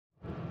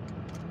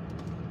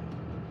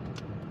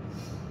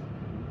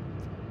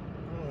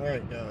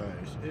Alright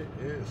guys, it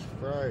is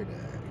Friday,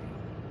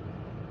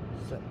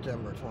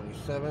 September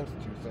 27th,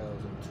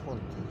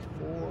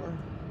 2024.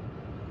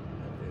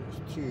 It is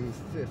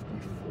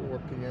 2:54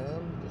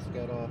 p.m. Just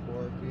got off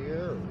work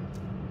here.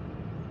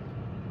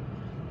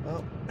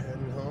 Well,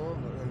 heading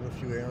home, but I'm going to do a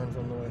few errands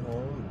on the way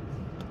home.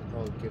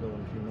 Call the kiddo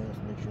in a few minutes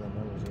to make sure my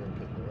mother's there and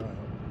pick her up.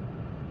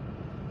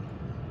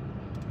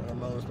 Our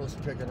mother's supposed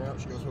to be picking her up.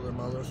 She goes with her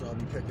mother, so I'll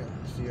be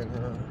seeing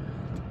her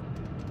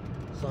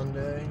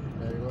Sunday.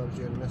 Daddy loves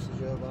you and misses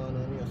you, Von.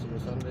 I'll see you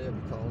Sunday. I'll be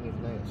calling you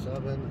tonight at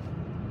 7.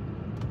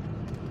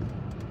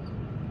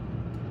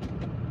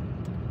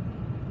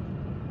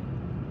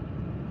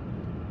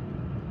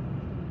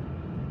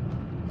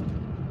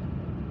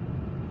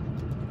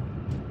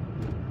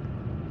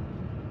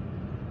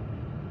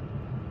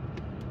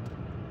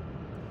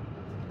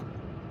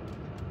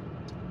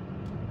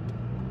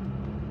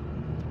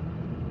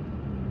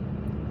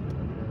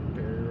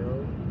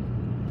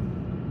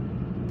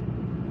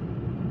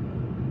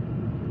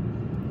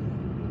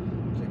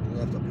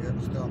 Left up here at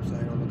the stop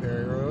sign on the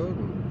Perry Road.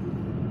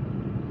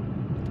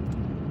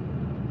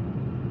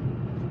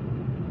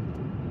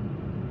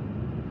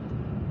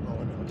 Oh,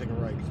 no, I'll take a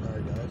right.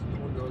 Sorry, guys.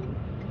 We'll go to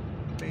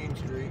Main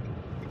Street.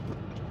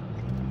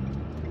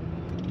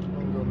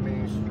 We'll go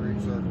Main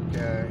Street, Circle K.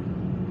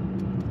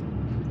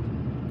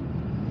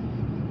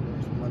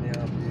 Get some money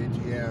out the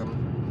ATM.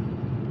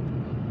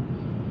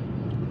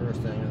 First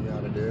thing I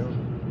gotta do.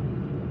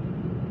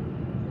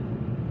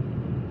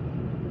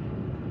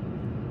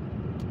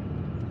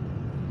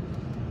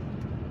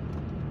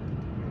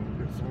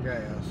 Some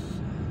gas.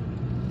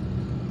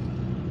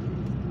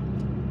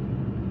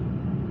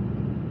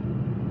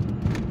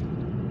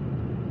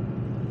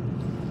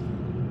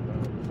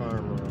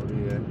 Farm road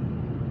here.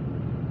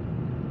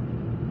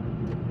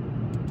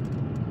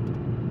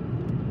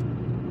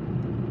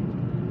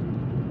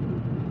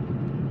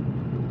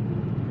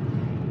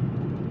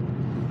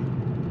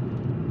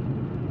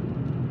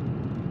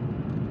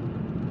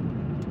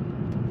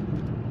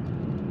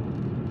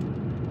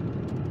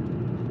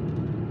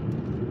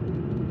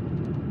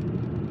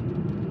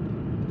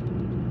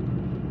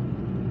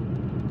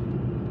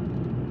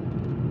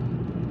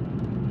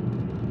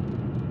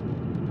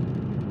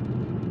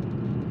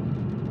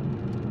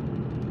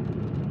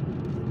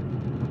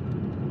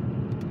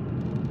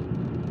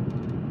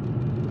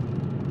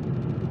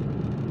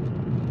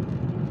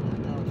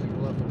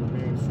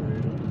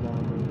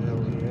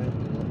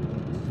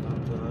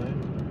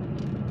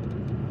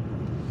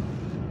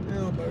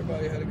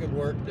 Everybody had a good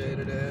work day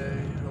today.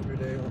 Hope your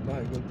day went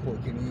by good, quick,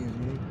 and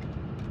easy.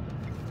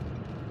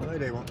 My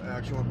day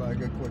actually went by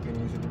good, quick, and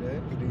easy today.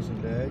 It was a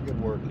decent day,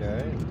 good work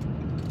day.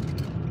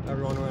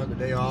 Everyone who had the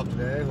day off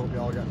today, hope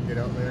y'all got to get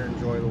out there,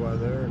 enjoy the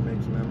weather, and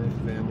make some memories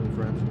with family,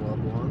 friends, and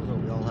loved ones.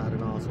 Hope y'all had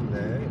an awesome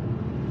day.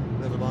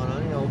 Ms. Bonnie,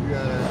 I hope you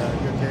had a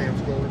good day in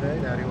school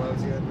today. Daddy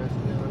loves you and misses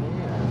you, honey.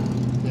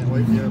 And can't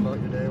wait to hear about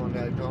your day when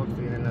Daddy talks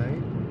to you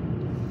tonight.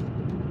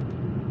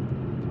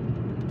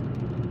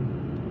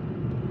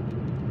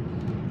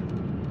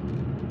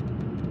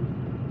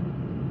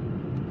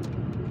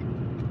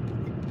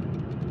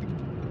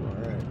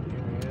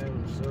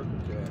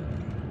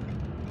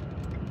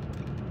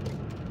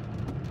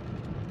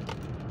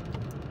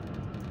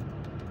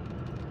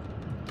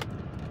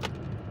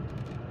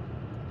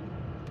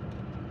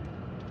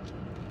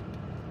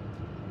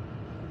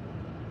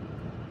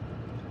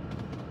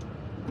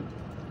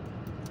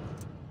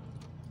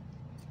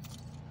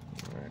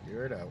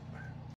 Figure it out.